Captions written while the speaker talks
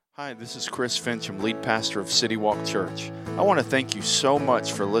Hi, this is Chris Fincham, lead pastor of City Walk Church. I want to thank you so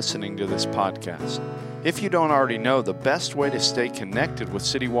much for listening to this podcast. If you don't already know, the best way to stay connected with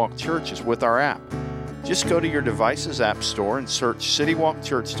City Walk Church is with our app. Just go to your device's app store and search City Walk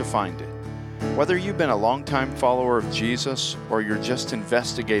Church to find it. Whether you've been a longtime follower of Jesus or you're just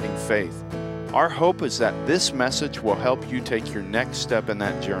investigating faith, our hope is that this message will help you take your next step in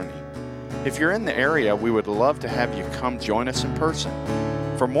that journey. If you're in the area, we would love to have you come join us in person.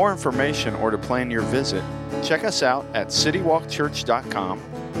 For more information or to plan your visit, check us out at citywalkchurch.com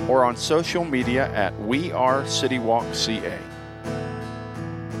or on social media at WeAreCityWalkCA.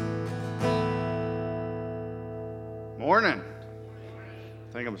 Morning.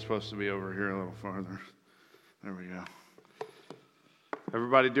 I think I'm supposed to be over here a little farther. There we go.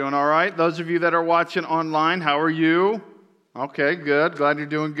 Everybody doing all right? Those of you that are watching online, how are you? Okay, good. Glad you're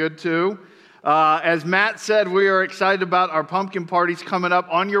doing good too. As Matt said, we are excited about our pumpkin parties coming up.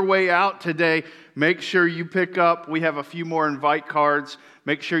 On your way out today, make sure you pick up, we have a few more invite cards.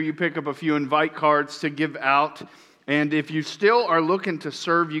 Make sure you pick up a few invite cards to give out. And if you still are looking to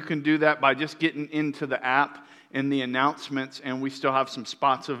serve, you can do that by just getting into the app in the announcements. And we still have some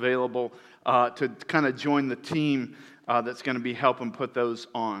spots available to kind of join the team that's going to be helping put those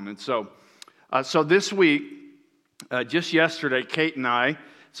on. And so this week, just yesterday, Kate and I,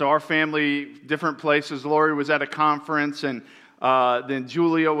 so our family, different places. Lori was at a conference, and then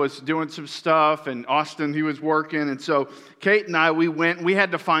Julia was doing some stuff, and Austin, he was working. And so Kate and I, we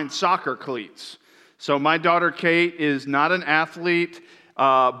had to find soccer cleats. So my daughter Kate is not an athlete,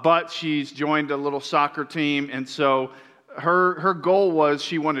 but she's joined a little soccer team. And so her goal was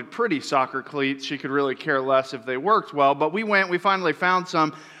she wanted pretty soccer cleats. She could really care less if they worked well. But we finally found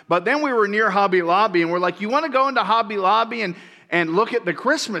some. But then we were near Hobby Lobby, and we're like, you want to go into Hobby Lobby and look at the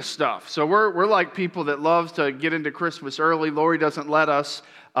Christmas stuff? So we're like people that loves to get into Christmas early. Lori doesn't let us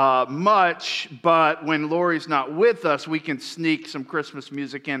much, but when Lori's not with us, we can sneak some Christmas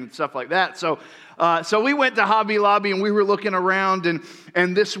music in and stuff like that. So we went to Hobby Lobby, and we were looking around,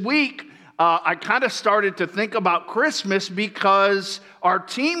 and this week I kind of started to think about Christmas because our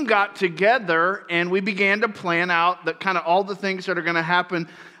team got together and we began to plan out all the things that are going to happen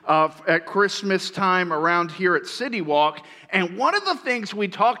at Christmas time around here at City Walk. And one of the things we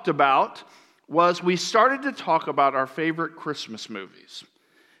talked about was we started to talk about our favorite Christmas movies.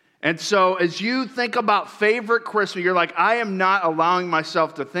 And so as you think about favorite Christmas, you're like, I am not allowing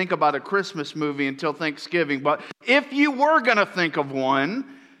myself to think about a Christmas movie until Thanksgiving. But if you were going to think of one,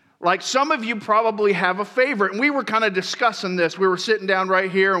 like some of you probably have a favorite. And we were kind of discussing this. We were sitting down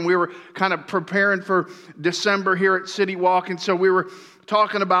right here and we were kind of preparing for December here at City Walk. And so we were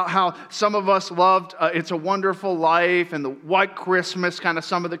talking about how some of us loved It's a Wonderful Life and the White Christmas, kind of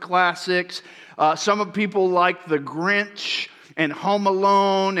some of the classics. Some of people like The Grinch and Home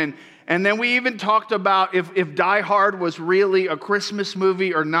Alone. And then we even talked about if Die Hard was really a Christmas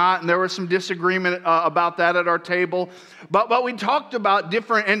movie or not. And there was some disagreement about that at our table. But we talked about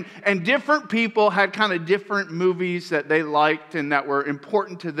different, and different people had kind of different movies that they liked and that were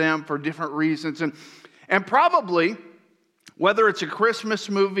important to them for different reasons. And probably, whether it's a Christmas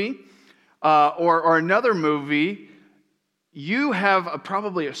movie or another movie, you have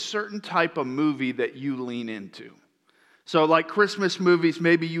probably a certain type of movie that you lean into. So like Christmas movies,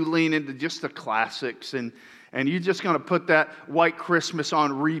 maybe you lean into just the classics and you're just going to put that White Christmas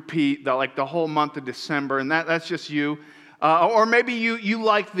on repeat the whole month of December, and that's just you. Or maybe you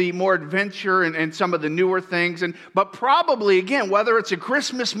like the more adventure and some of the newer things. But probably, again, whether it's a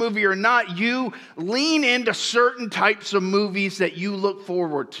Christmas movie or not, you lean into certain types of movies that you look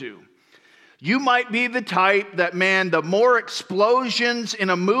forward to. You might be the type that, man, the more explosions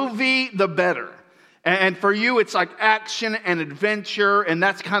in a movie, the better. And for you, it's like action and adventure, and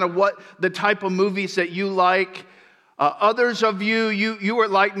that's kind of what the type of movies that you like. Others of you are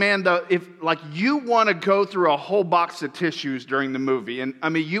like, man, you want to go through a whole box of tissues during the movie. And I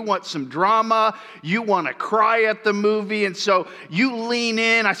mean, you want some drama, you want to cry at the movie, and so you lean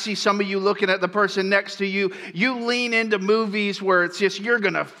in. I see some of you looking at the person next to you. You lean into movies where it's just, you're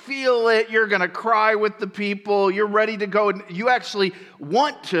going to feel it, you're going to cry with the people, you're ready to go. And you actually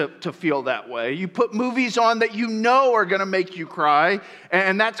want to feel that way. You put movies on that you know are going to make you cry,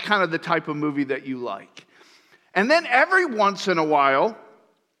 and that's kind of the type of movie that you like. And then every once in a while,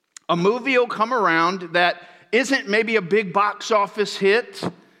 a movie will come around that isn't maybe a big box office hit.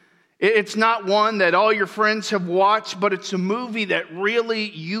 It's not one that all your friends have watched, but it's a movie that really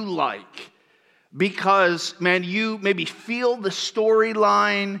you like because, man, you maybe feel the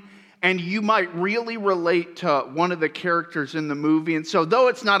storyline and you might really relate to one of the characters in the movie. And so though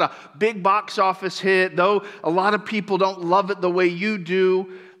it's not a big box office hit, though a lot of people don't love it the way you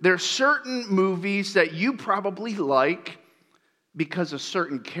do, there's certain movies that you probably like because of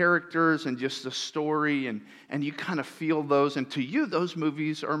certain characters and just the story, and you kind of feel those, and to you, those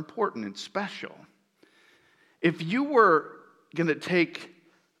movies are important and special. If you were going to take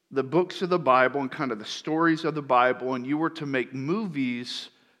the books of the Bible and kind of the stories of the Bible, and you were to make movies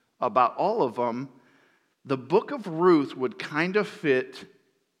about all of them, the book of Ruth would kind of fit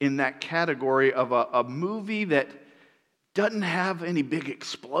in that category of a movie that doesn't have any big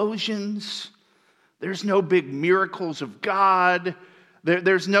explosions. There's no big miracles of God.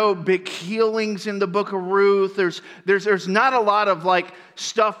 There's no big healings in the book of Ruth. There's not a lot of like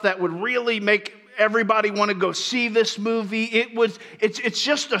stuff that would really make everybody want to go see this movie. It's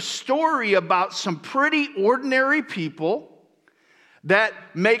just a story about some pretty ordinary people that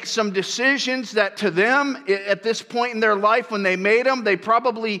make some decisions that to them at this point in their life when they made them, they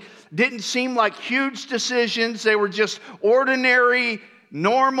probably didn't seem like huge decisions. They were just ordinary,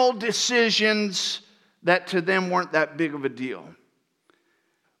 normal decisions that to them weren't that big of a deal.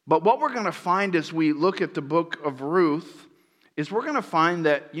 But what we're going to find as we look at the book of Ruth is we're going to find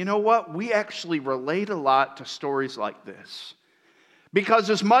that, you know what, we actually relate a lot to stories like this. Because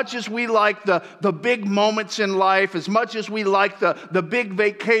as much as we like the big moments in life, as much as we like the big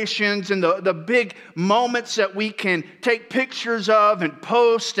vacations and the big moments that we can take pictures of and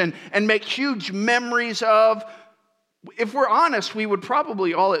post and make huge memories of, if we're honest, we would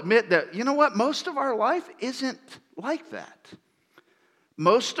probably all admit that, you know what, most of our life isn't like that.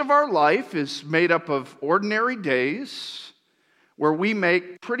 Most of our life is made up of ordinary days where we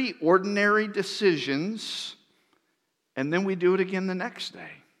make pretty ordinary decisions, and then we do it again the next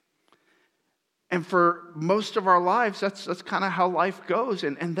day. And for most of our lives, that's kind of how life goes,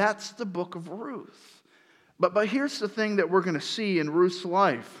 and that's the book of Ruth. But here's the thing that we're going to see in Ruth's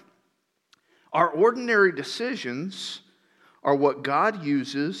life. Our ordinary decisions are what God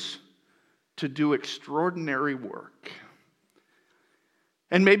uses to do extraordinary work.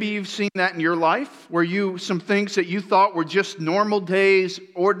 And maybe you've seen that in your life, where some things that you thought were just normal days,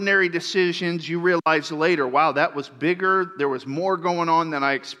 ordinary decisions, you realize later, wow, that was bigger. There was more going on than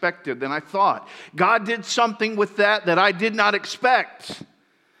I expected, than I thought. God did something with that I did not expect.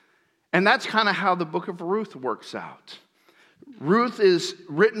 And that's kind of how the book of Ruth works out. Ruth is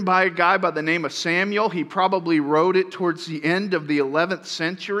written by a guy by the name of Samuel. He probably wrote it towards the end of the 11th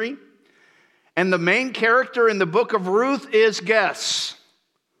century. And the main character in the book of Ruth is, guess?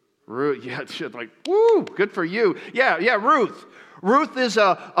 Ruth, yeah, like, woo, good for you. Yeah, Ruth. Ruth is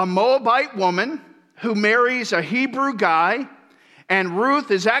a Moabite woman who marries a Hebrew guy. And Ruth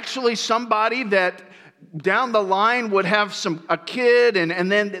is actually somebody that down the line would have a kid,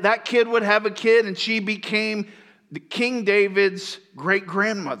 and then that kid would have a kid, and she became King David's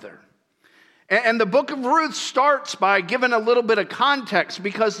great-grandmother. And the book of Ruth starts by giving a little bit of context,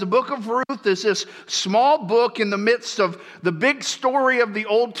 because the book of Ruth is this small book in the midst of the big story of the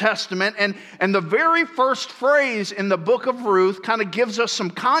Old Testament. And the very first phrase in the book of Ruth kind of gives us some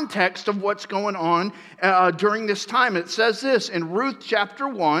context of what's going on during this time. It says this in Ruth chapter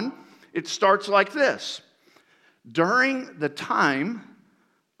 1. It starts like this: during the time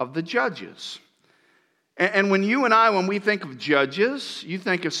of the judges. And when we think of judges, you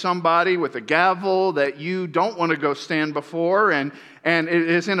think of somebody with a gavel that you don't want to go stand before and it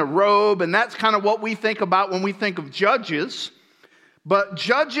is in a robe. And that's kind of what we think about when we think of judges. But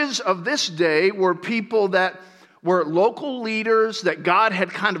judges of this day were people that were local leaders that God had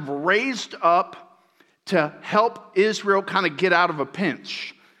kind of raised up to help Israel kind of get out of a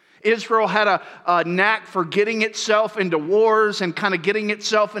pinch. Israel had a knack for getting itself into wars and kind of getting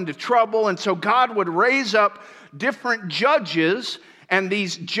itself into trouble. And so God would raise up different judges. And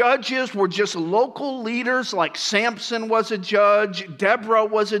these judges were just local leaders, like Samson was a judge, Deborah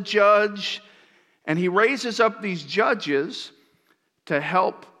was a judge. And he raises up these judges to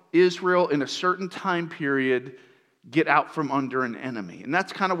help Israel in a certain time period get out from under an enemy. And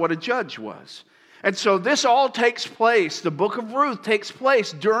that's kind of what a judge was. And so this all takes place, the book of Ruth takes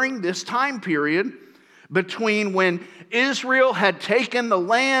place during this time period between when Israel had taken the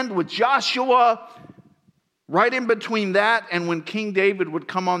land with Joshua. Right in between that and when King David would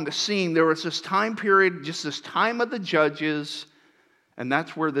come on the scene, there was this time period, just this time of the judges, and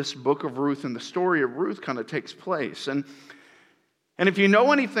that's where this book of Ruth and the story of Ruth kind of takes place. And if you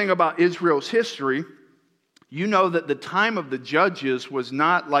know anything about Israel's history, you know that the time of the judges was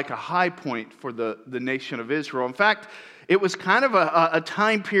not like a high point for the nation of Israel. In fact, it was kind of a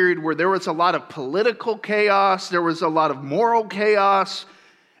time period where there was a lot of political chaos, there was a lot of moral chaos.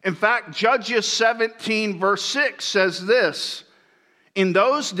 In fact, Judges 17 verse 6 says this: in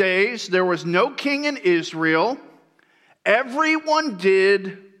those days there was no king in Israel, everyone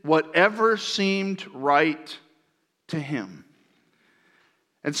did whatever seemed right to him.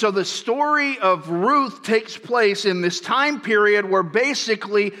 And so the story of Ruth takes place in this time period where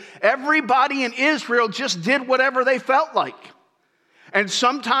basically everybody in Israel just did whatever they felt like. And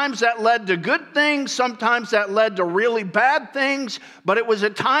sometimes that led to good things, sometimes that led to really bad things, but it was a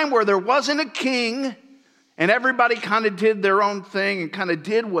time where there wasn't a king, and everybody kind of did their own thing and kind of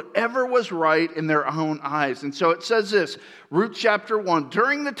did whatever was right in their own eyes. And so it says this, Ruth chapter 1,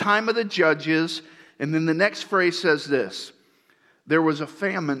 during the time of the judges, and then the next phrase says this, there was a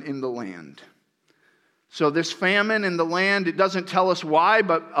famine in the land. So this famine in the land, it doesn't tell us why,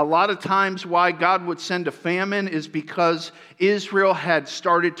 but a lot of times why God would send a famine is because Israel had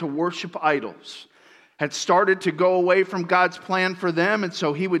started to worship idols, had started to go away from God's plan for them, and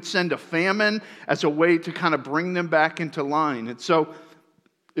so he would send a famine as a way to kind of bring them back into line. And so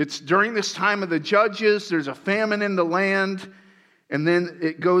it's during this time of the judges, there's a famine in the land, and then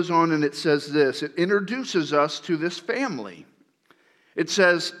it goes on and it says this, it introduces us to this family. It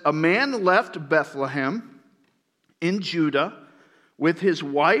says, a man left Bethlehem in Judah with his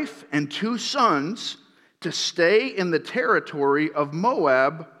wife and 2 sons to stay in the territory of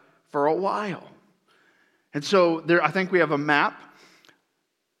Moab for a while. And so there, I think we have a map.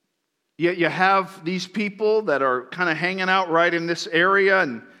 You have these people that are kind of hanging out right in this area,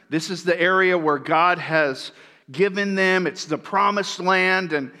 and this is the area where God has given them. It's the promised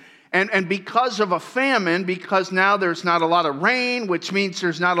land, and because of a famine, because now there's not a lot of rain, which means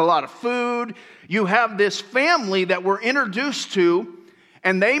there's not a lot of food, you have this family that we're introduced to,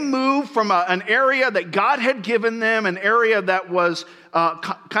 and they move from an area that God had given them, an area that was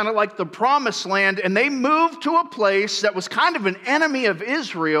kind of like the promised land, and they moved to a place that was kind of an enemy of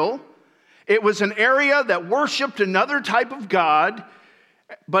Israel. It was an area that worshiped another type of God,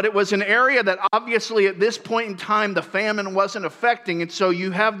 but it was an area that obviously at this point in time the famine wasn't affecting. And so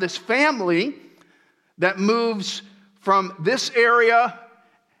you have this family that moves from this area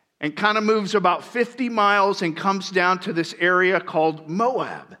and kind of moves about 50 miles and comes down to this area called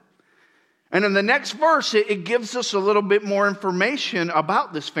Moab. And in the next verse, it gives us a little bit more information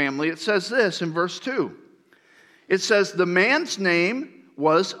about this family. It says this in verse 2. It says, the man's name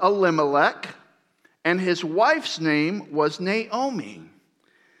was Elimelech, and his wife's name was Naomi.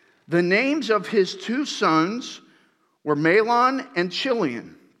 The names of his 2 sons were Mahlon and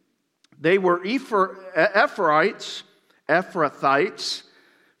Chilion. They were Ephrathites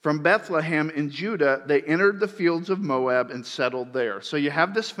from Bethlehem in Judah. They entered the fields of Moab and settled there. So you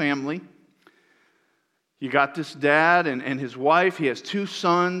have this family. You got this dad and his wife. He has 2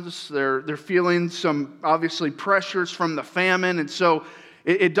 sons. They're feeling some, obviously, pressures from the famine. And so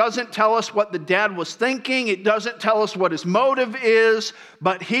it doesn't tell us what the dad was thinking. It doesn't tell us what his motive is.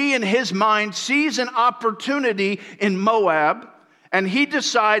 But he, in his mind, sees an opportunity in Moab. And he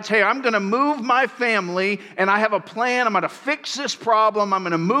decides, hey, I'm going to move my family. And I have a plan. I'm going to fix this problem. I'm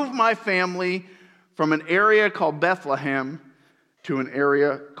going to move my family from an area called Bethlehem to an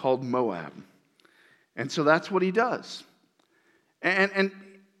area called Moab. And so that's what he does. And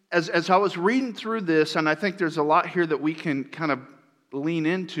as I was reading through this, and I think there's a lot here that we can kind of lean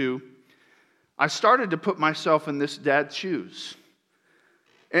into, I started to put myself in this dad's shoes.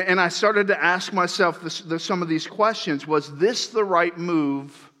 And I started to ask myself some of these questions. Was this the right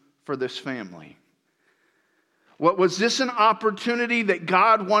move for this family? Was this an opportunity that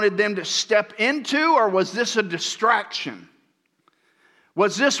God wanted them to step into, or was this a distraction?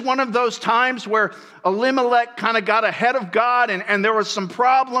 Was this one of those times where Elimelech kind of got ahead of God and there was some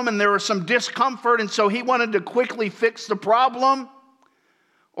problem and there was some discomfort, and so he wanted to quickly fix the problem?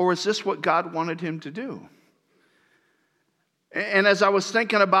 Or was this what God wanted him to do? And as I was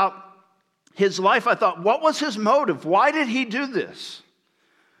thinking about his life, I thought, what was his motive? Why did he do this?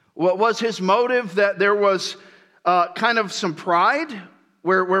 What was his motive? That there was kind of some pride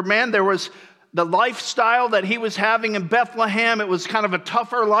where man, there was the lifestyle that he was having in Bethlehem. It was kind of a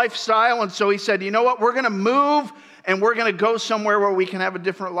tougher lifestyle. And so he said, you know what? We're going to move and we're going to go somewhere where we can have a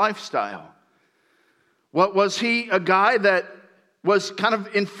different lifestyle. What was he? A guy that was kind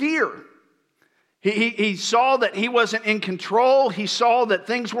of in fear. He saw that he wasn't in control. He saw that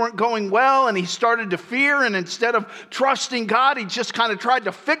things weren't going well, and he started to fear. And instead of trusting God, he just kind of tried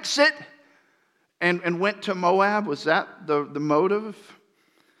to fix it and went to Moab. Was that the motive?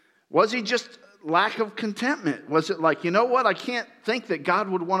 Was he just lack of contentment? Was it like, you know what? I can't think that God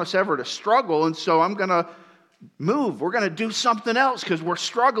would want us ever to struggle, and so I'm going to move. We're going to do something else because we're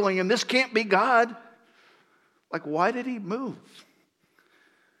struggling, and this can't be God. Like, why did he move?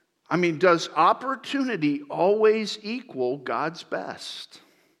 I mean, does opportunity always equal God's best?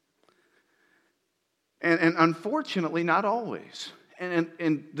 And unfortunately, not always.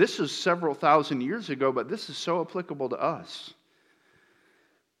 And this is several thousand years ago, but this is so applicable to us.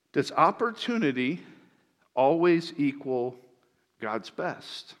 Does opportunity always equal God's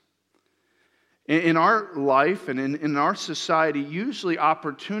best? In our life and in our society, usually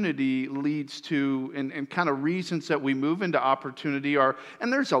opportunity leads to, and kind of reasons that we move into opportunity are,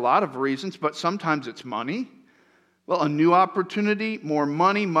 and there's a lot of reasons, but sometimes it's money. Well, a new opportunity, more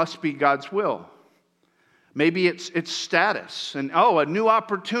money must be God's will. Maybe it's status, and a new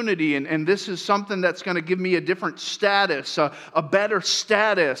opportunity, and this is something that's going to give me a different status, a better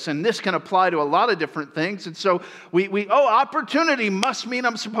status, and this can apply to a lot of different things. And so opportunity must mean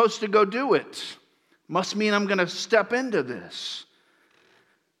I'm supposed to go do it. Must mean I'm going to step into this.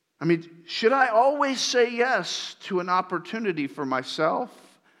 I mean, should I always say yes to an opportunity for myself?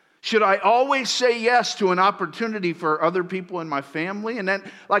 Should I always say yes to an opportunity for other people in my family? And then,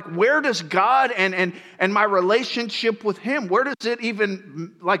 where does God and my relationship with Him, where does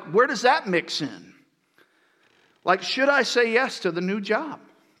that mix in? Should I say yes to the new job?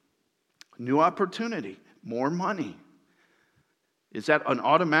 New opportunity, more money? Is that an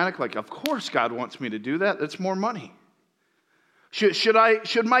automatic, of course God wants me to do that? That's more money. Should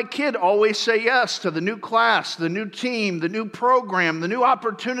my kid always say yes to the new class, the new team, the new program, the new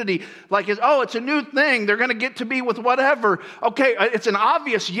opportunity? It's a new thing. They're going to get to be with whatever. Okay, it's an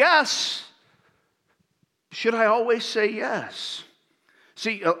obvious yes. Should I always say yes?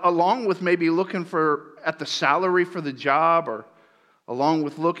 See, along with maybe looking at the salary for the job, or along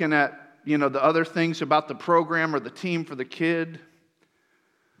with looking at, the other things about the program or the team for the kid.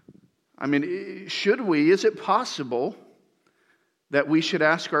 I mean, is it possible that we should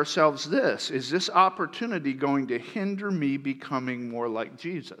ask ourselves this: is this opportunity going to hinder me becoming more like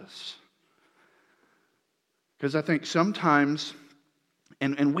Jesus? Because I think sometimes,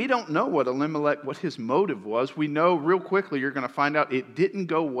 and we don't know what Elimelech, what his motive was. We know real quickly you're going to find out it didn't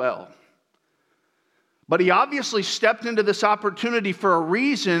go well. But he obviously stepped into this opportunity for a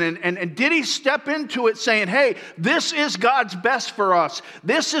reason. And did he step into it saying, hey, this is God's best for us.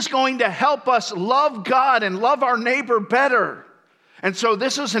 This is going to help us love God and love our neighbor better. And so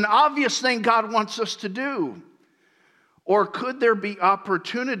this is an obvious thing God wants us to do. Or could there be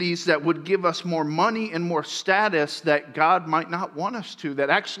opportunities that would give us more money and more status that God might not want us to, that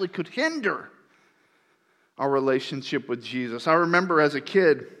actually could hinder our relationship with Jesus? I remember as a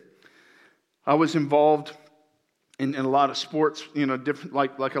kid, I was involved in a lot of sports, different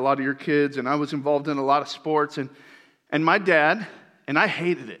like a lot of your kids, and I was involved in a lot of sports. And my dad, and I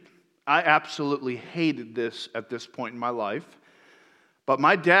hated it. I absolutely hated this at this point in my life. But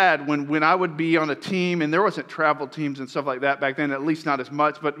my dad, when I would be on a team, and there wasn't travel teams and stuff like that back then, at least not as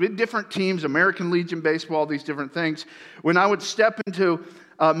much, but with different teams, American Legion Baseball, these different things, when I would step into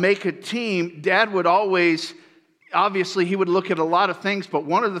make a team, Dad would always, obviously he would look at a lot of things, but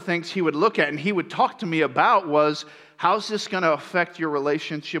one of the things he would look at and he would talk to me about was, how's this going to affect your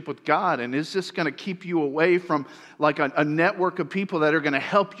relationship with God? And is this going to keep you away from a network of people that are going to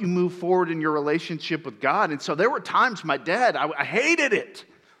help you move forward in your relationship with God? And so there were times my dad, I hated it.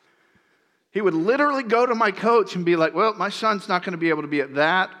 He would literally go to my coach and be like, well, my son's not going to be able to be at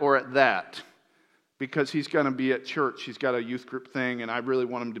that or at that because he's going to be at church. He's got a youth group thing, and I really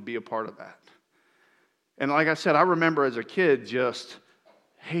want him to be a part of that. And like I said, I remember as a kid just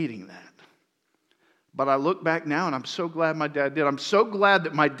hating that. But I look back now, and I'm so glad my dad did. I'm so glad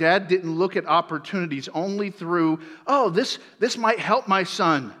that my dad didn't look at opportunities only through, this might help my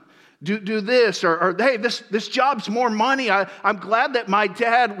son. Do this, or hey, this job's more money. I'm glad that my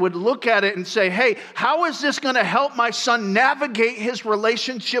dad would look at it and say, hey, how is this going to help my son navigate his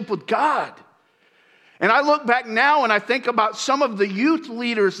relationship with God? And I look back now and I think about some of the youth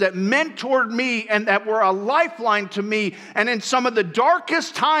leaders that mentored me and that were a lifeline to me. And in some of the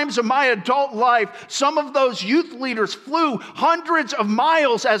darkest times of my adult life, some of those youth leaders flew hundreds of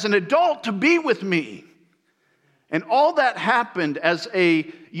miles as an adult to be with me. And all that happened as a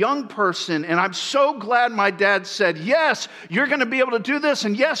young person, and I'm so glad my dad said, yes, you're going to be able to do this,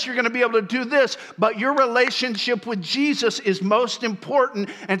 and yes, you're going to be able to do this, but your relationship with Jesus is most important,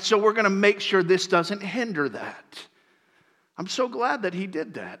 and so we're going to make sure this doesn't hinder that. I'm so glad that he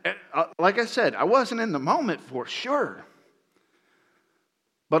did that. Like I said, I wasn't in the moment for sure.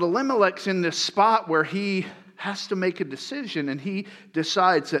 But Elimelech's in this spot where he has to make a decision, and he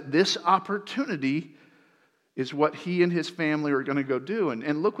decides that this opportunity is what he and his family are going to go do.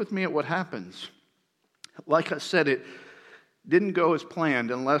 And look with me at what happens. Like I said, it didn't go as planned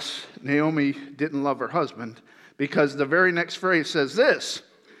unless Naomi didn't love her husband, because the very next phrase says this: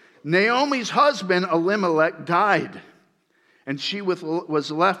 Naomi's husband Elimelech died, and she was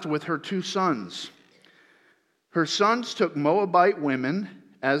left with her two sons. Her sons took Moabite women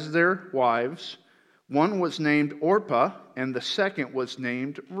as their wives. One was named Orpah, and the second was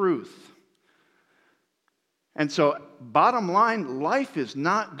named Ruth. And so, bottom line, life is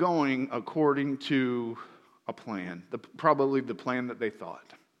not going according to a plan, probably the plan that they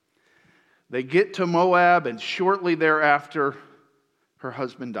thought. They get to Moab, and shortly thereafter, her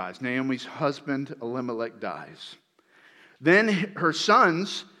husband dies. Naomi's husband, Elimelech, dies. Then her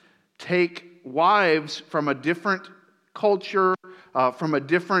sons take wives from a different culture,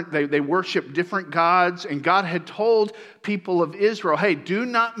 they worship different gods, and God had told people of Israel, hey, do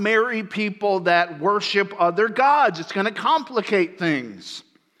not marry people that worship other gods. It's going to complicate things.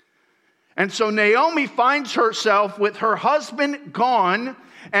 And so Naomi finds herself with her husband gone,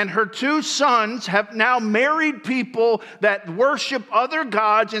 and her two sons have now married people that worship other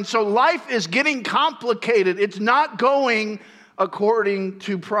gods, and so life is getting complicated. It's not going according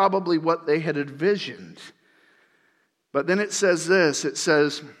to probably what they had envisioned. But then it says this, it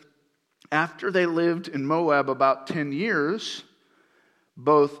says, after they lived in Moab about 10 years,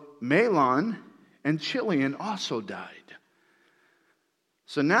 both Mahlon and Chilion also died.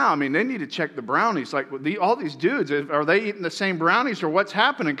 So now, they need to check the brownies. Like, all these dudes, are they eating the same brownies or what's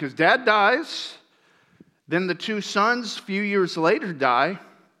happening? Because dad dies, then the two sons a few years later die.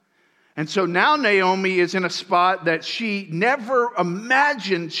 And so now Naomi is in a spot that she never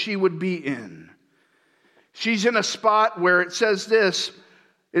imagined she would be in. She's in a spot where it says this,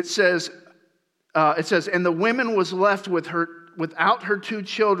 it says, and the woman was left without her two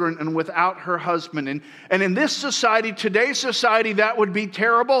children and without her husband. And in this society, today's society, that would be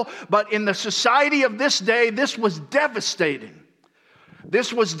terrible. But in the society of this day, this was devastating.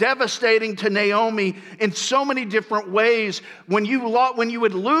 This was devastating to Naomi in so many different ways. When you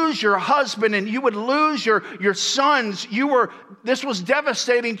would lose your husband and you would lose your sons, this was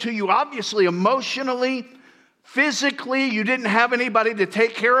devastating to you, obviously, emotionally, physically. You didn't have anybody to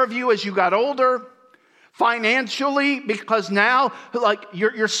take care of you as you got older. Financially, because now,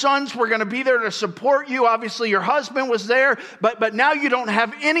 your sons were going to be there to support you. Obviously, your husband was there, but now you don't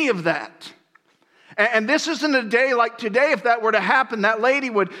have any of that. And this isn't a day like today. If that were to happen, that lady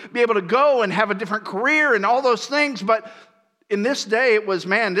would be able to go and have a different career and all those things. But in this day,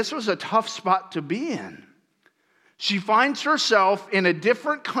 this was a tough spot to be in. She finds herself in a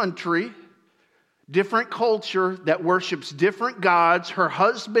different country, different culture that worships different gods. Her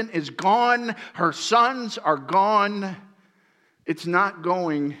husband is gone. Her sons are gone. It's not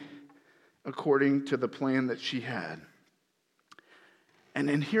going according to the plan that she had. And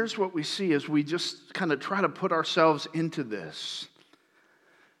then here's what we see as we just kind of try to put ourselves into this.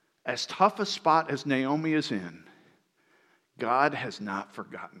 As tough a spot as Naomi is in, God has not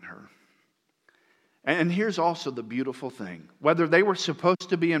forgotten her. And here's also the beautiful thing. Whether they were supposed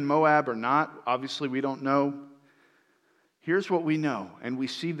to be in Moab or not, obviously we don't know. Here's what we know, and we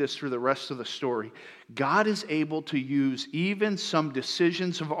see this through the rest of the story. God is able to use even some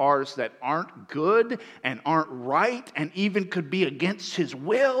decisions of ours that aren't good and aren't right and even could be against His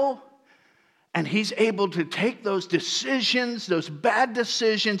will. And He's able to take those decisions, those bad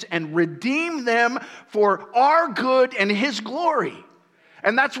decisions, and redeem them for our good and His glory.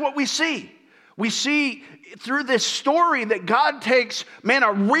 And that's what we see. We see through this story that God takes,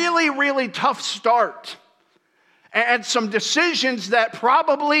 a really, really tough start. And some decisions that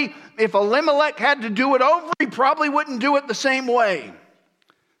probably, if Elimelech had to do it over, he probably wouldn't do it the same way.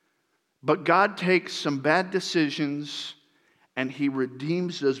 But God takes some bad decisions and He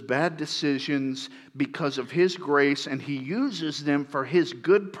redeems those bad decisions because of His grace, and He uses them for His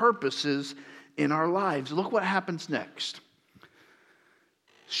good purposes in our lives. Look what happens next.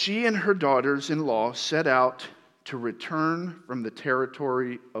 She and her daughters-in-law set out to return from the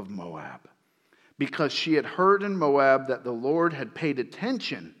territory of Moab, because she had heard in Moab that the Lord had paid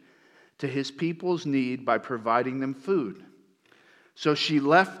attention to His people's need by providing them food. So she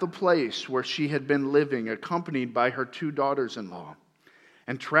left the place where she had been living, accompanied by her two daughters-in-law,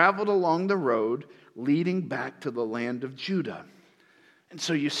 and traveled along the road leading back to the land of Judah. And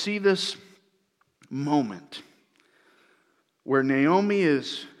so you see this moment where Naomi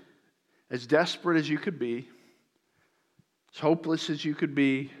is as desperate as you could be, as hopeless as you could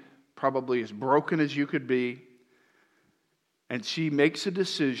be, probably as broken as you could be. And she makes a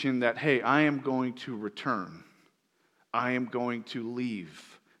decision that, hey, I am going to return. I am going to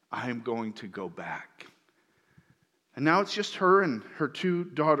leave. I am going to go back. And now it's just her and her two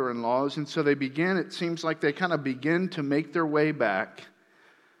daughter-in-laws. And so it seems like they kind of begin to make their way back.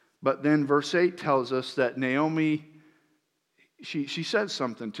 But then verse 8 tells us that Naomi, she says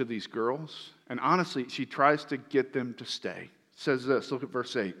something to these girls. And honestly, she tries to get them to stay. It says this, look at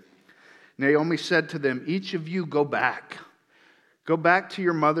verse 8. Naomi said to them, each of you go back. Go back to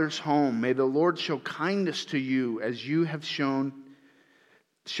your mother's home. May the Lord show kindness to you as you have shown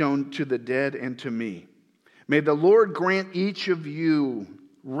to the dead and to me. May the Lord grant each of you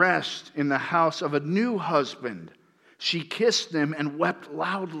rest in the house of a new husband. She kissed them and wept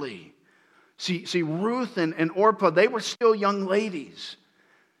loudly. See, Ruth and Orpah, they were still young ladies.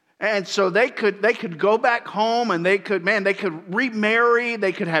 And so they could go back home and they could remarry,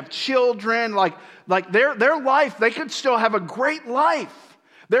 they could have children, like their life, they could still have a great life.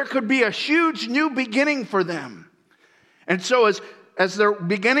 There could be a huge new beginning for them. And so as they're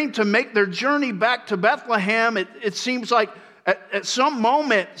beginning to make their journey back to Bethlehem, it seems like at some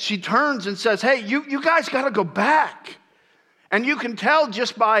moment she turns and says, hey, you guys got to go back. And you can tell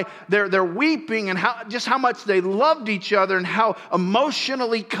just by their weeping and how much they loved each other and how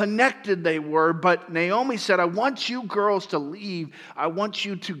emotionally connected they were. But Naomi said, I want you girls to leave. I want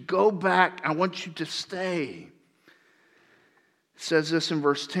you to go back. I want you to stay. It says this in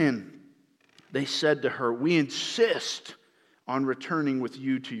verse 10. They said to her, we insist on returning with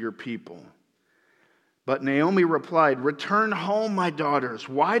you to your people. But Naomi replied, return home, my daughters.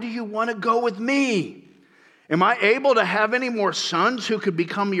 Why do you want to go with me? Am I able to have any more sons who could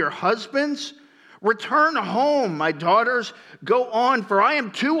become your husbands? Return home, my daughters. Go on, for I am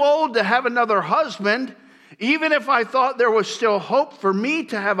too old to have another husband. Even if I thought there was still hope for me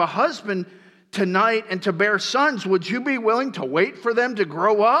to have a husband tonight and to bear sons, would you be willing to wait for them to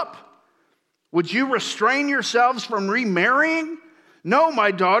grow up? Would you restrain yourselves from remarrying? No,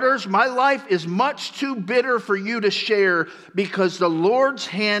 my daughters, my life is much too bitter for you to share because the Lord's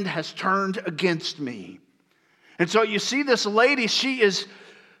hand has turned against me. And so you see this lady,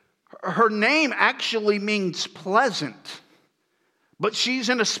 her name actually means pleasant. But she's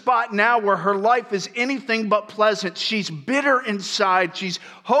in a spot now where her life is anything but pleasant. She's bitter inside. She's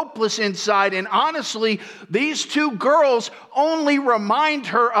hopeless inside. And honestly, these two girls only remind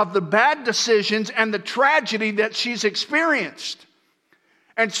her of the bad decisions and the tragedy that she's experienced.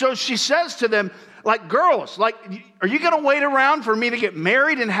 And so she says to them, girls, are you going to wait around for me to get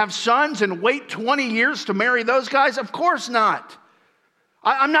married and have sons and wait 20 years to marry those guys? Of course not.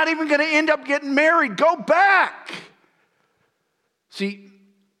 I'm not even going to end up getting married. Go back. See,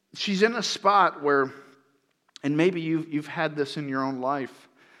 she's in a spot where, and maybe you've had this in your own life.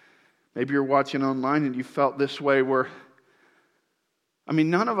 Maybe you're watching online and you felt this way where,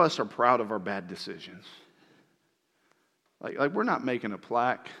 none of us are proud of our bad decisions. Like we're not making a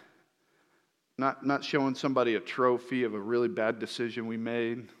plaque. Not showing somebody a trophy of a really bad decision we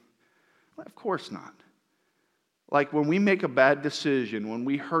made. Of course not. Like when we make a bad decision, when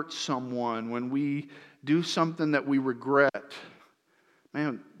we hurt someone, when we do something that we regret,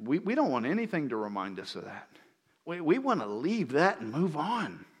 man, we don't want anything to remind us of that. We want to leave that and move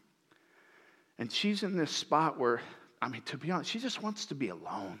on. And she's in this spot where, to be honest, she just wants to be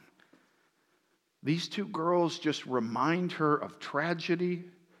alone. These two girls just remind her of tragedy.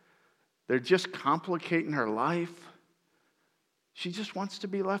 They're just complicating her life. She just wants to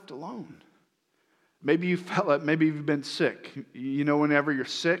be left alone. Maybe you felt like, maybe you've been sick. Whenever you're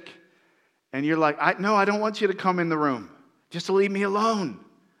sick and you're like, I don't want you to come in the room. Just to leave me alone.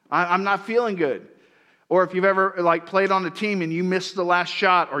 I'm not feeling good. Or if you've ever played on a team and you missed the last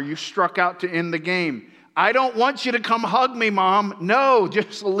shot or you struck out to end the game. I don't want you to come hug me, Mom. No,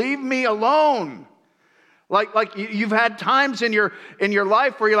 just leave me alone. Like you've had times in your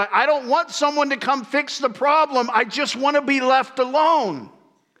life where you're like, I don't want someone to come fix the problem. I just want to be left alone.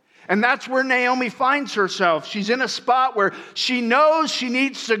 And that's where Naomi finds herself. She's in a spot where she knows she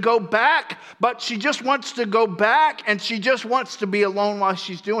needs to go back, but she just wants to go back and she just wants to be alone while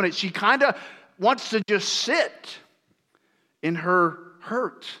she's doing it. She kind of wants to just sit in her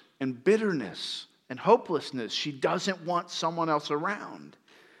hurt and bitterness and hopelessness. She doesn't want someone else around.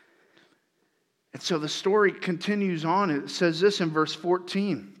 And so the story continues on. It says this in verse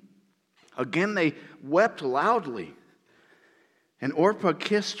 14. Again, they wept loudly. And Orpah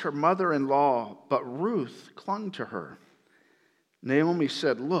kissed her mother-in-law, but Ruth clung to her. Naomi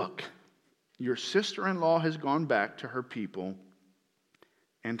said, look, your sister-in-law has gone back to her people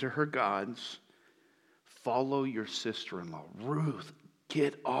and to her gods. Follow your sister-in-law. Ruth,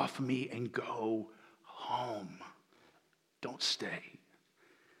 get off me and go home. Don't stay.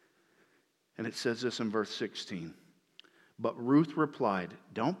 And it says this in verse 16. But Ruth replied,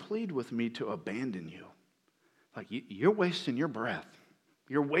 don't plead with me to abandon you. You're wasting your breath.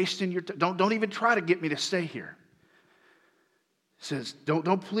 You're wasting your don't even try to get me to stay here. It says,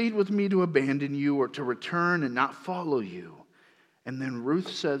 don't plead with me to abandon you or to return and not follow you. And then Ruth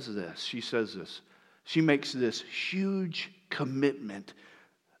says this. She says this. She makes this huge commitment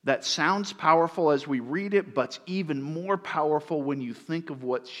that sounds powerful as we read it, but it's even more powerful when you think of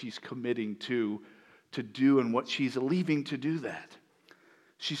what she's committing to do and what she's leaving to do that.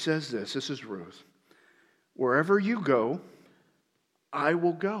 She says this is Ruth. Wherever you go, I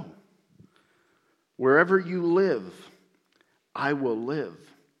will go. Wherever you live, I will live.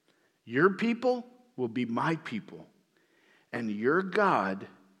 Your people will be my people, and your God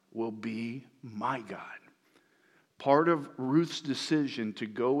will be my God. Part of Ruth's decision to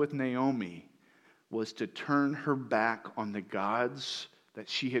go with Naomi was to turn her back on the gods that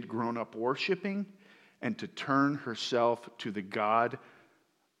she had grown up worshiping and to turn herself to the God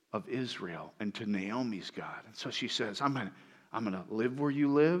of Israel and to Naomi's God. And so she says, I'm going to live where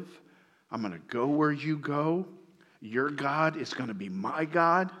you live. I'm going to go where you go. Your God is going to be my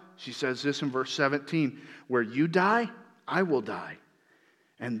God. She says this in verse 17, where you die, I will die.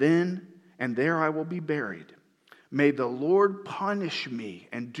 And there I will be buried. May the Lord punish me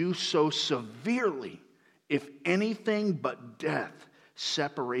and do so severely if anything but death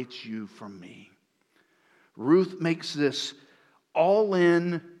separates you from me. Ruth makes this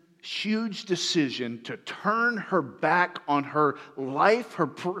all-in, huge decision to turn her back on her life, her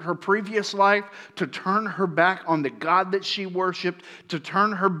previous life, to turn her back on the God that she worshiped, to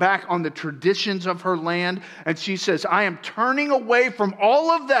turn her back on the traditions of her land. And she says, I am turning away from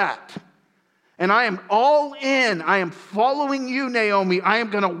all of that. And I am all in. I am following you, Naomi. I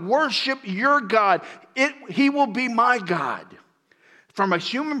am going to worship your God. He will be my God. From a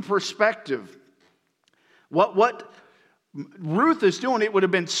human perspective, what Ruth is doing, it would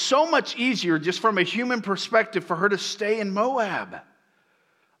have been so much easier just from a human perspective for her to stay in Moab.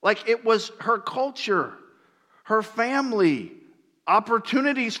 Like it was her culture, her family.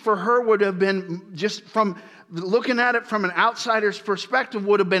 Opportunities for her would have been, just from looking at it from an outsider's perspective,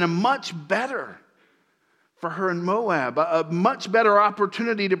 would have been a much better for her in Moab. A much better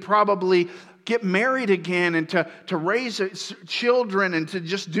opportunity to probably get married again and to raise children and to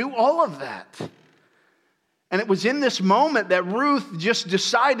just do all of that. And it was in this moment that Ruth just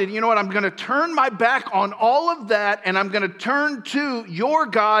decided, you know what, I'm going to turn my back on all of that and I'm going to turn to your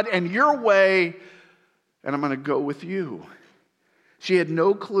God and your way and I'm going to go with you. She had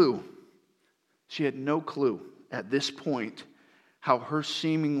no clue. She had no clue at this point how her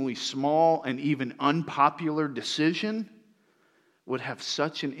seemingly small and even unpopular decision would have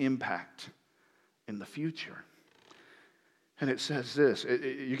such an impact in the future. And it says this.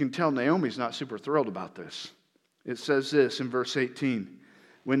 You can tell Naomi's not super thrilled about this. It says this in verse 18.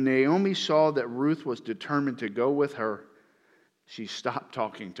 When Naomi saw that Ruth was determined to go with her, she stopped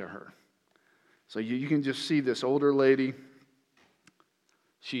talking to her. So you can just see this older lady.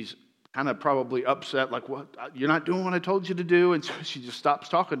 She's kind of probably upset, like, what? You're not doing what I told you to do? And so she just stops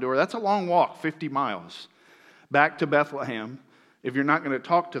talking to her. That's a long walk, 50 miles, back to Bethlehem, if you're not going to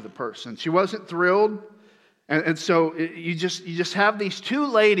talk to the person. She wasn't thrilled. And so you just have these two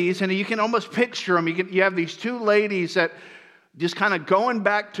ladies, and you can almost picture them. You have these two ladies that just kind of going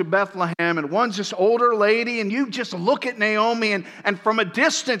back to Bethlehem, and one's this older lady, and you just look at Naomi, and from a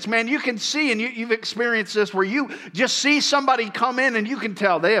distance, man, you can see, and you've experienced this, where you just see somebody come in, and you can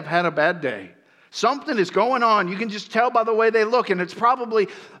tell they have had a bad day. Something is going on. You can just tell by the way they look, and that's probably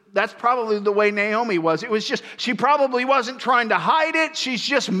the way Naomi was. It was just, she probably wasn't trying to hide it. She's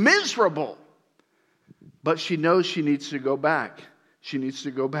just miserable. But she knows she needs to go back. She needs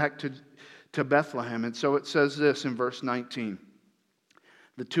to go back to Bethlehem. And so it says this in verse 19.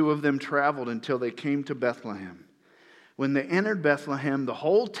 The two of them traveled until they came to Bethlehem. When they entered Bethlehem, the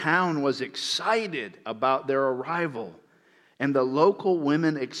whole town was excited about their arrival. And the local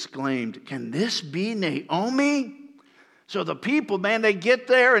women exclaimed, "Can this be Naomi?" So the people, man, they get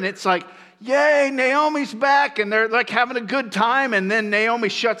there and it's like, yay, Naomi's back. And they're like having a good time. And then Naomi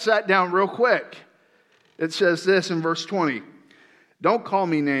shuts that down real quick. It says this in verse 20. Don't call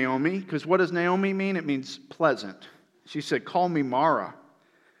me Naomi, because what does Naomi mean? It means pleasant. She said, call me Mara,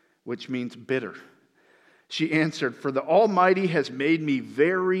 which means bitter. She answered, for the Almighty has made me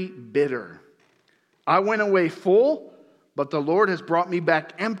very bitter. I went away full, but the Lord has brought me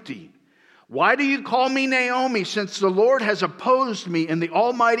back empty. Why do you call me Naomi, since the Lord has opposed me and the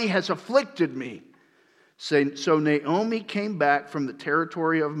Almighty has afflicted me? So Naomi came back from the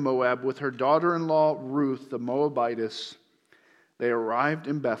territory of Moab with her daughter-in-law Ruth, the Moabitess. They arrived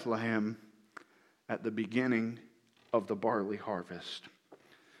in Bethlehem at the beginning of the barley harvest.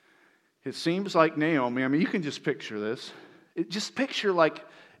 It seems like Naomi, I mean, you can just picture this. Just picture, like,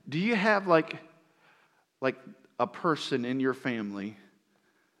 do you have like a person in your family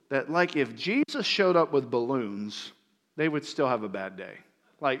that, like, if Jesus showed up with balloons, they would still have a bad day?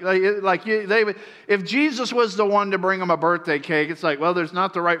 If Jesus was the one to bring them a birthday cake, it's like, well, there's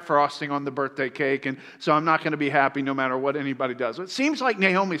not the right frosting on the birthday cake, and so I'm not going to be happy no matter what anybody does. It seems like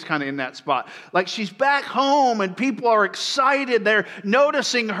Naomi's kind of in that spot. Like she's back home, and people are excited. They're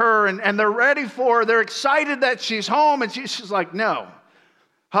noticing her, and they're ready for her. They're excited that she's home, and she's like, no,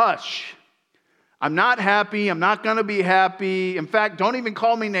 hush. I'm not happy. I'm not going to be happy. In fact, don't even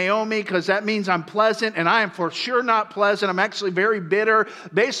call me Naomi because that means I'm pleasant, and I am for sure not pleasant. I'm actually very bitter.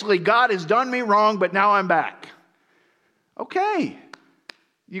 Basically, God has done me wrong, but now I'm back. Okay.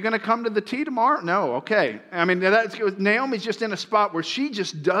 You going to come to the tea tomorrow? No. Okay. I mean, Naomi's just in a spot where she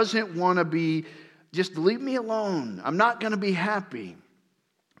just doesn't want to be, just leave me alone. I'm not going to be happy.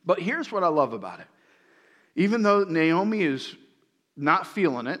 But here's what I love about it. Even though Naomi is not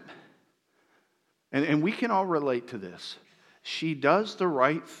feeling it, and we can all relate to this. She does the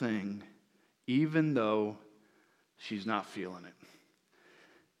right thing even though she's not feeling it.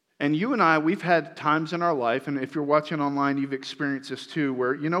 And you and I, we've had times in our life, and if you're watching online, you've experienced this too,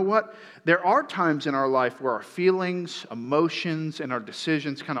 where, you know what? There are times in our life where our feelings, emotions, and our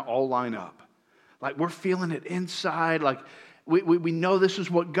decisions kind of all line up. Like we're feeling it inside, like we know this is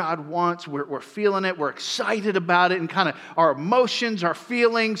what God wants. We're feeling it. We're excited about it. And kind of our emotions, our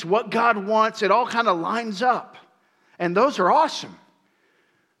feelings, what God wants, it all kind of lines up. And those are awesome.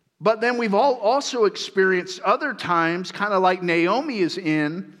 But then we've all also experienced other times, kind of like Naomi is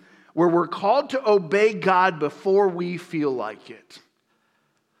in, where we're called to obey God before we feel like it.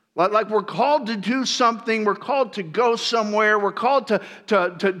 Like we're called to do something, we're called to go somewhere, we're called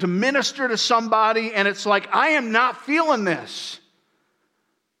to minister to somebody, and it's like, I am not feeling this.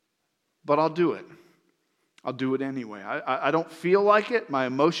 But I'll do it. I'll do it anyway. I don't feel like it. My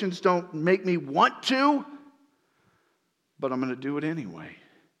emotions don't make me want to, but I'm going to do it anyway.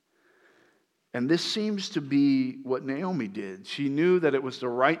 And this seems to be what Naomi did. She knew that it was the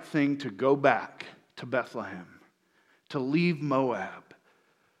right thing to go back to Bethlehem, to leave Moab.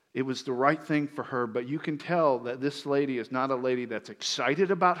 It was the right thing for her, but you can tell that this lady is not a lady that's excited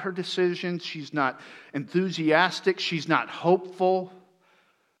about her decision. She's not enthusiastic. She's not hopeful.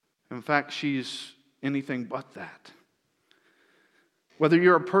 In fact, she's anything but that. Whether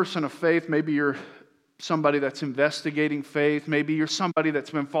you're a person of faith, maybe you're somebody that's investigating faith, maybe you're somebody that's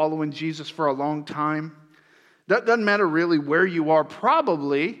been following Jesus for a long time. That doesn't matter really where you are.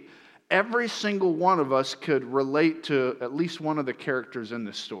 Probably every single one of us could relate to at least one of the characters in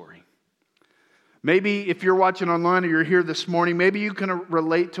this story. Maybe if you're watching online or you're here this morning, maybe you can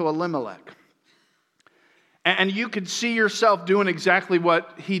relate to Elimelech. And you could see yourself doing exactly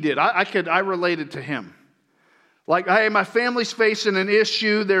what he did. I related to him. Like, hey, my family's facing an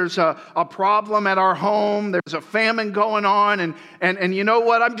issue. There's a problem at our home. There's a famine going on. And you know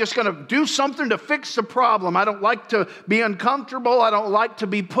what? I'm just going to do something to fix the problem. I don't like to be uncomfortable. I don't like to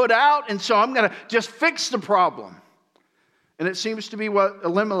be put out. And so I'm going to just fix the problem. And it seems to be what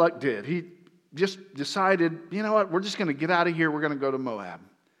Elimelech did. He just decided, you know what? We're just going to get out of here. We're going to go to Moab.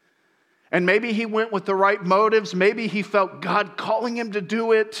 And maybe he went with the right motives. Maybe he felt God calling him to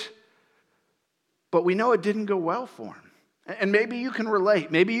do it. But we know it didn't go well for him. And maybe you can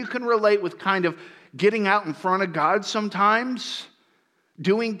relate. Maybe you can relate with kind of getting out in front of God sometimes,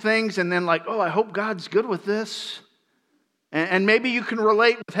 doing things and then like, oh, I hope God's good with this. And maybe you can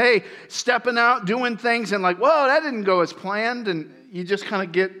relate with, hey, stepping out, doing things and like, whoa, that didn't go as planned. And you just kind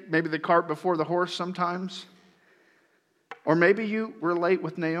of get maybe the cart before the horse sometimes. Or maybe you relate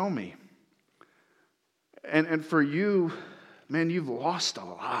with Naomi. And for you, man, you've lost a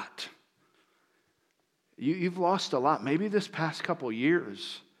lot. You've lost a lot. Maybe this past couple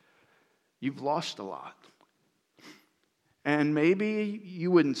years, you've lost a lot. And maybe you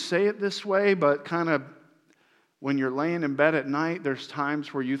wouldn't say it this way, but kind of when you're laying in bed at night, there's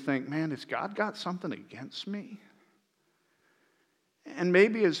times where you think, man, has God got something against me? And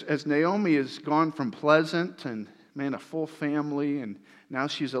maybe as Naomi has gone from pleasant and, man, a full family, and now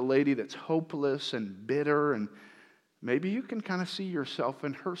she's a lady that's hopeless and bitter, and maybe you can kind of see yourself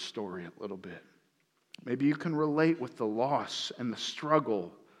in her story a little bit. Maybe you can relate with the loss and the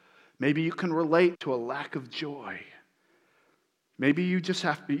struggle. Maybe you can relate to a lack of joy. Maybe you just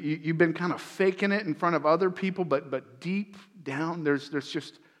you've been kind of faking it in front of other people, but deep down there's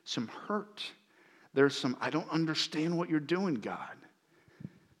just some hurt. There's some, I don't understand what you're doing, God.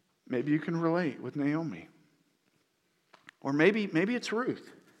 Maybe you can relate with Naomi. Or maybe it's Ruth.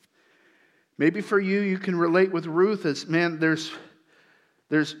 Maybe for you can relate with Ruth as, man, there's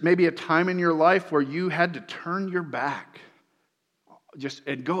maybe a time in your life where you had to turn your back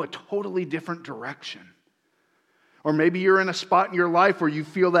and go a totally different direction. Or maybe you're in a spot in your life where you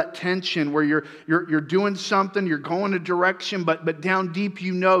feel that tension, where you're doing something, you're going a direction, but down deep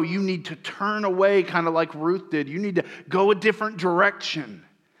you know you need to turn away, kind of like Ruth did. You need to go a different direction.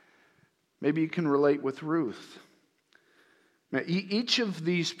 Maybe you can relate with Ruth. Now, each of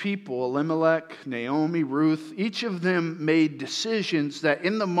these people, Elimelech, Naomi, Ruth, each of them made decisions that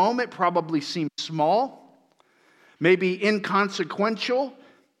in the moment probably seemed small, maybe inconsequential.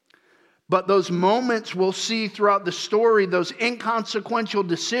 But those moments we'll see throughout the story, those inconsequential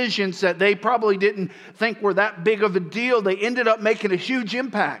decisions that they probably didn't think were that big of a deal, they ended up making a huge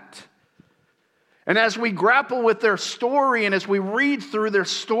impact. And as we grapple with their story and as we read through their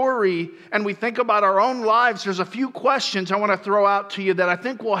story and we think about our own lives, there's a few questions I want to throw out to you that I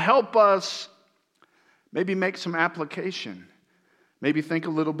think will help us maybe make some application. Maybe think a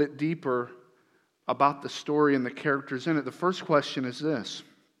little bit deeper about the story and the characters in it. The first question is this.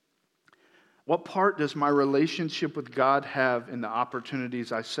 What part does my relationship with God have in the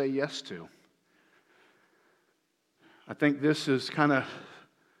opportunities I say yes to? I think this is kind of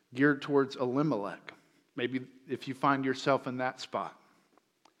geared towards Elimelech. Maybe if you find yourself in that spot.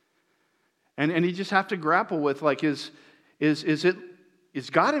 And you just have to grapple with, like, is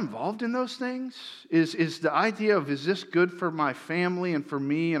God involved in those things? Is the idea of, is this good for my family and for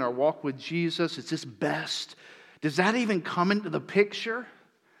me and our walk with Jesus? Is this best? Does that even come into the picture?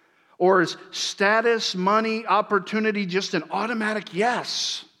 Or is status, money, opportunity just an automatic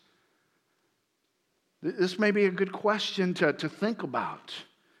yes? This may be a good question to think about.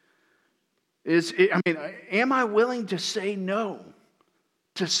 Am I willing to say no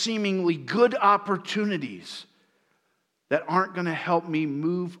to seemingly good opportunities that aren't going to help me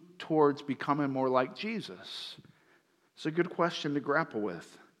move towards becoming more like Jesus? It's a good question to grapple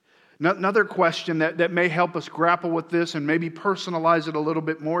with. Another question that may help us grapple with this and maybe personalize it a little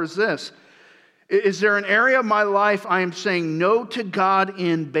bit more is this. Is there an area of my life I am saying no to God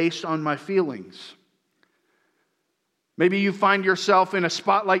in based on my feelings? Maybe you find yourself in a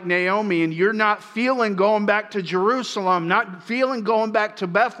spot like Naomi and you're not feeling going back to Jerusalem, not feeling going back to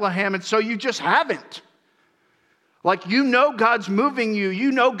Bethlehem, and so you just haven't. Like, you know God's moving you.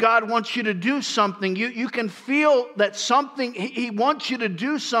 You know God wants you to do something. You can feel that something, He wants you to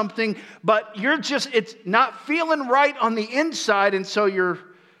do something, but it's not feeling right on the inside, and so you're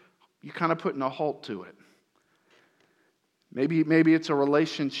kind of putting a halt to it. Maybe it's a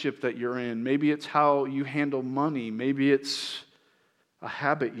relationship that you're in. Maybe it's how you handle money. Maybe it's a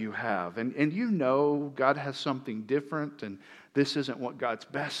habit you have. And you know God has something different, and this isn't what God's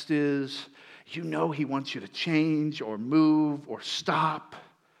best is. You know He wants you to change or move or stop.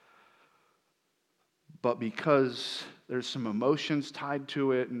 But because there's some emotions tied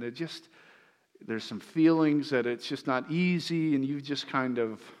to it, and there's some feelings that it's just not easy, and you've just kind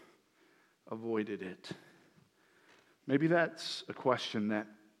of avoided it. Maybe that's a question that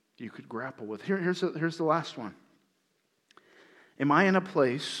you could grapple with. Here's the last one. Am I in a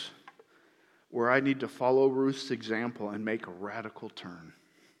place where I need to follow Ruth's example and make a radical turn?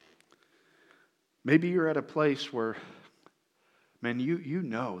 Maybe you're at a place where, man, you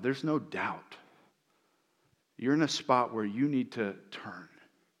know, there's no doubt. You're in a spot where you need to turn.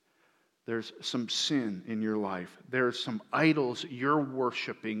 There's some sin in your life. There's some idols you're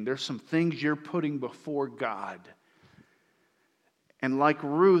worshiping. There's some things you're putting before God. And like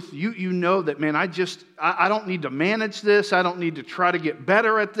Ruth, you know that, man, I don't need to manage this. I don't need to try to get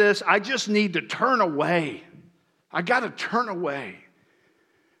better at this. I just need to turn away. I got to turn away.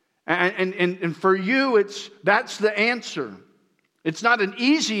 And for you, that's the answer. It's not an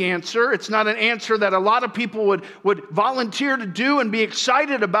easy answer. It's not an answer that a lot of people would volunteer to do and be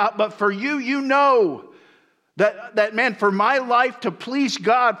excited about. But for you, you know that, man, for my life to please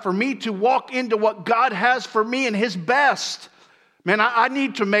God, for me to walk into what God has for me and His best, man, I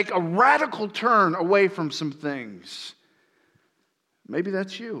need to make a radical turn away from some things. Maybe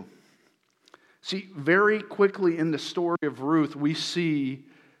that's you. See, very quickly in the story of Ruth, we see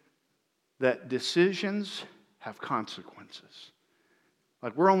that decisions have consequences.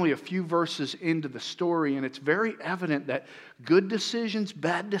 Like, we're only a few verses into the story, and it's very evident that good decisions,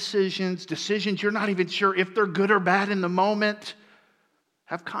 bad decisions, decisions you're not even sure if they're good or bad in the moment,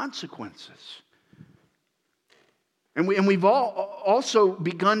 have consequences. And we've all also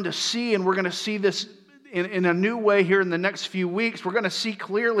begun to see, and we're going to see this in a new way here in the next few weeks, we're going to see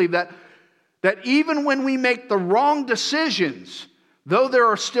clearly that even when we make the wrong decisions, though there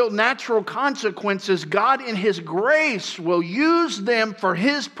are still natural consequences, God in His grace will use them for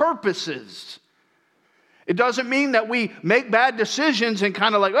His purposes. It doesn't mean that we make bad decisions and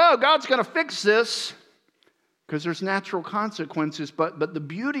kind of like, oh, God's going to fix this. because there's natural consequences. But the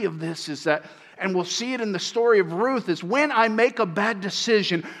beauty of this is that, and we'll see it in the story of Ruth, is when I make a bad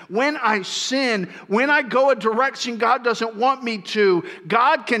decision, when I sin, when I go a direction God doesn't want me to,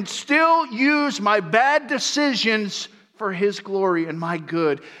 God can still use my bad decisions for His glory and my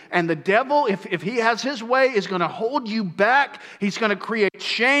good. And the devil, if he has his way, is going to hold you back. He's going to create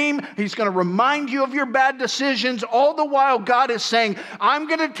shame. He's going to remind you of your bad decisions. All the while, God is saying, I'm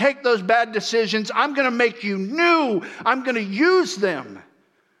going to take those bad decisions. I'm going to make you new. I'm going to use them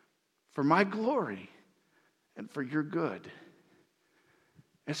for my glory and for your good.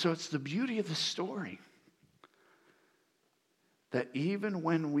 And so it's the beauty of the story that even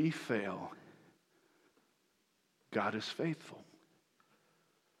when we fail, God is faithful.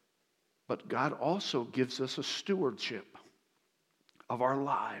 But God also gives us a stewardship of our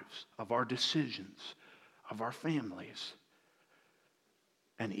lives, of our decisions, of our families.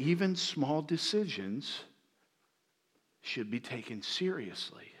 And even small decisions should be taken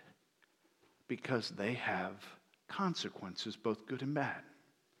seriously because they have consequences, both good and bad.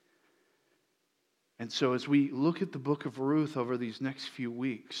 And so as we look at the book of Ruth over these next few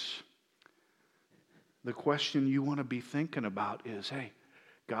weeks, the question you want to be thinking about is, hey,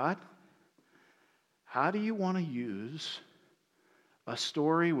 God, how do you want to use a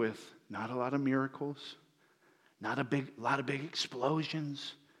story with not a lot of miracles, not a lot of big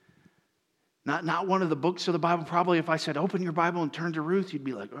explosions, not one of the books of the Bible? Probably if I said, open your Bible and turn to Ruth, you'd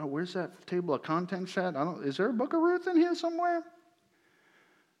be like, oh, where's that table of contents at? Is there a book of Ruth in here somewhere?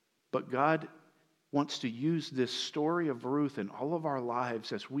 But God wants to use this story of Ruth in all of our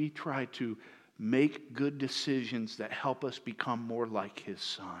lives as we try to make good decisions that help us become more like His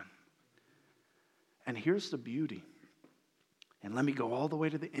Son. And here's the beauty. And let me go all the way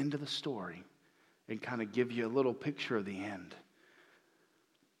to the end of the story and kind of give you a little picture of the end.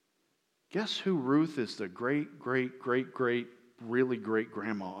 Guess who Ruth is the great, really great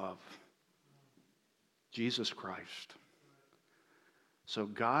grandma of? Jesus Christ. So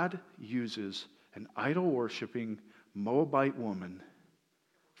God uses an idol-worshiping Moabite woman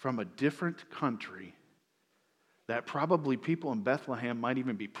from a different country that probably people in Bethlehem might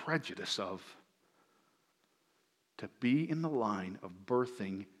even be prejudiced of, to be in the line of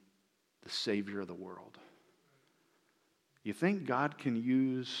birthing the Savior of the world. You think God can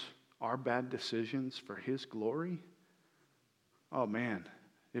use our bad decisions for His glory? Oh man,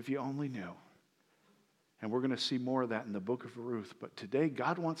 if you only knew. And we're going to see more of that in the book of Ruth. But today,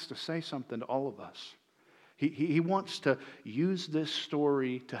 God wants to say something to all of us. He wants to use this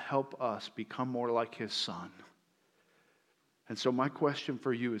story to help us become more like His Son. And so my question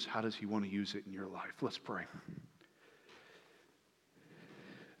for you is, how does He want to use it in your life? Let's pray.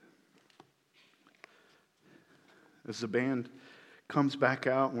 As the band comes back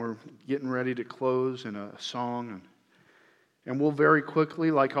out and we're getting ready to close in a song, and we'll very quickly,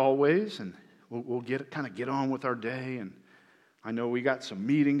 like always, and we'll get on with our day. And I know we got some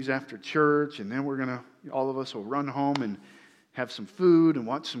meetings after church, and then all of us will run home and have some food and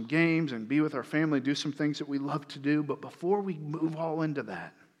watch some games and be with our family, do some things that we love to do. But before we move all into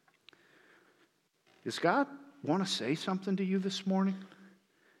that, does God want to say something to you this morning?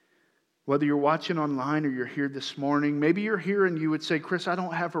 Whether you're watching online or you're here this morning, maybe you're here and you would say, Chris, I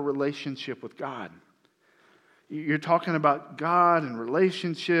don't have a relationship with God. You're talking about God and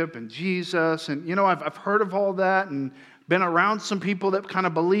relationship and Jesus. And, I've heard of all that and been around some people that kind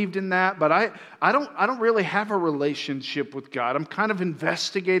of believed in that. But I don't really have a relationship with God. I'm kind of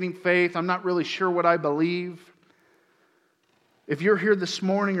investigating faith. I'm not really sure what I believe. If you're here this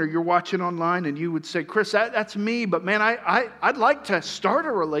morning or you're watching online and you would say, Chris, that's me. But man, I'd like to start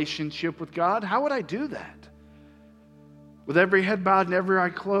a relationship with God. How would I do that? With every head bowed and every eye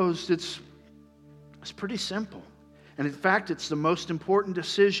closed, it's pretty simple. And in fact, it's the most important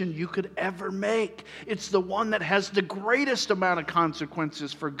decision you could ever make. It's the one that has the greatest amount of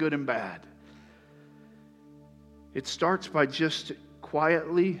consequences for good and bad. It starts by just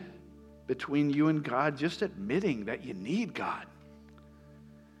quietly, between you and God, just admitting that you need God.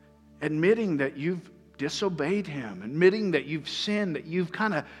 Admitting that you've disobeyed Him. Admitting that you've sinned, that you've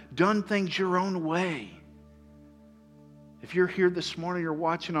kind of done things your own way. If you're here this morning or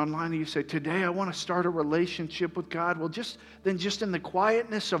watching online and you say, today I want to start a relationship with God, well, just in the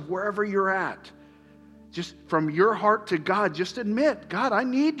quietness of wherever you're at, just from your heart to God, just admit, God, I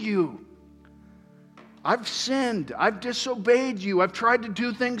need you. I've sinned. I've disobeyed you. I've tried to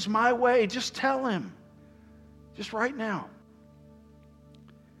do things my way. Just tell Him. Just right now.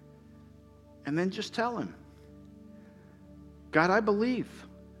 And then just tell Him, God, I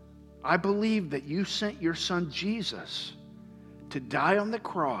believe that you sent your Son Jesus to die on the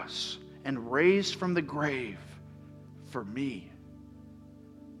cross and raise from the grave for me.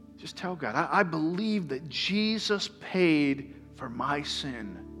 Just tell God, I believe that Jesus paid for my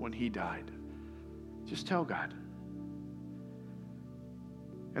sin when He died. Just tell God.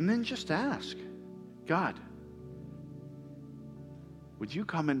 And then just ask, God, would you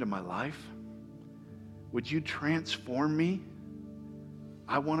come into my life? Would you transform me?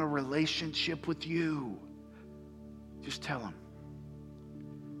 I want a relationship with you. Just tell Him.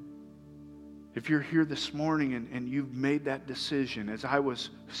 If you're here this morning and you've made that decision, as I was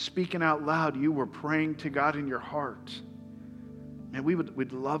speaking out loud, you were praying to God in your heart. And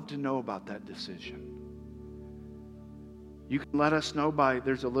we'd love to know about that decision. You can let us know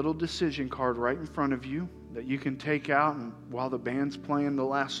there's a little decision card right in front of you that you can take out, and while the band's playing the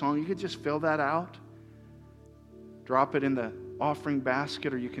last song, you can just fill that out. Drop it in the offering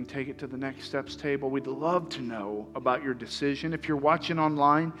basket, or you can take it to the Next Steps table. We'd love to know about your decision. If you're watching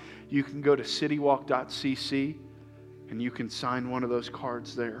online, you can go to citywalk.cc and you can sign one of those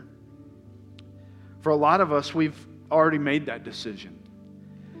cards there. For a lot of us, we've already made that decision.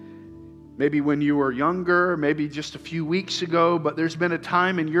 Maybe when you were younger, maybe just a few weeks ago, but there's been a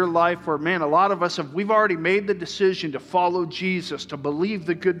time in your life where, man, a lot of us we've already made the decision to follow Jesus, to believe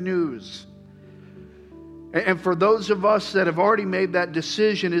the good news. And for those of us that have already made that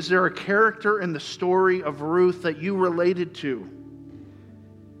decision, is there a character in the story of Ruth that you related to?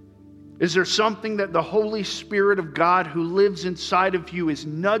 Is there something that the Holy Spirit of God who lives inside of you is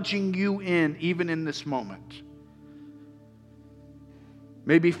nudging you in, even in this moment?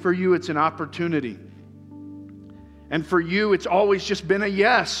 Maybe for you it's an opportunity. And for you it's always just been a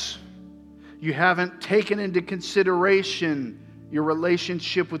yes. You haven't taken into consideration your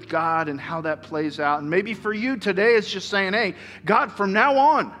relationship with God and how that plays out. And maybe for you today it's just saying, hey, God, from now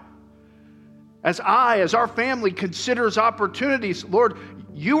on, as our family considers opportunities, Lord,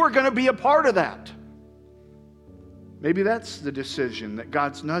 you are going to be a part of that. Maybe that's the decision that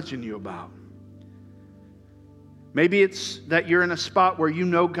God's nudging you about. Maybe it's that you're in a spot where you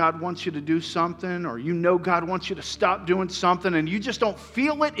know God wants you to do something, or you know God wants you to stop doing something, and you just don't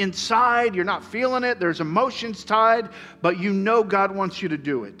feel it inside. You're not feeling it. There's emotions tied, but you know God wants you to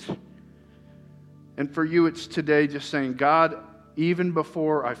do it. And for you, it's today just saying, God, even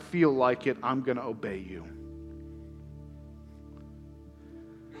before I feel like it, I'm going to obey you.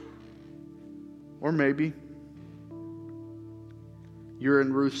 Or maybe you're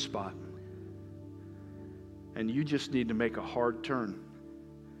in Ruth's spot, and you just need to make a hard turn.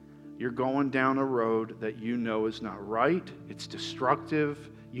 You're going down a road that you know is not right. It's destructive.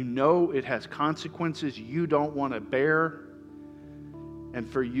 You know it has consequences you don't want to bear. And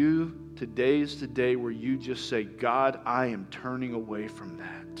for you, today's the day where you just say, God, I am turning away from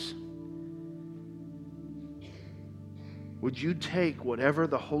that. Would you take whatever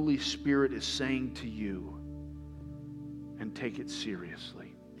the Holy Spirit is saying to you and take it seriously?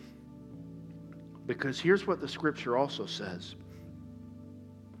 Because here's what the Scripture also says.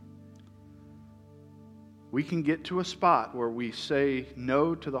 We can get to a spot where we say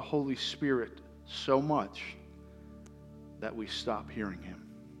no to the Holy Spirit so much that we stop hearing Him.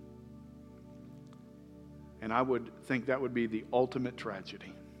 And I would think that would be the ultimate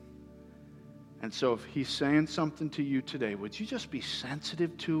tragedy. And so if He's saying something to you today, would you just be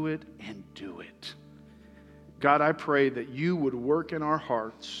sensitive to it and do it? God, I pray that you would work in our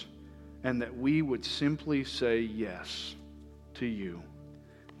hearts and that we would simply say yes to you.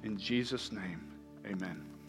 In Jesus' name, amen.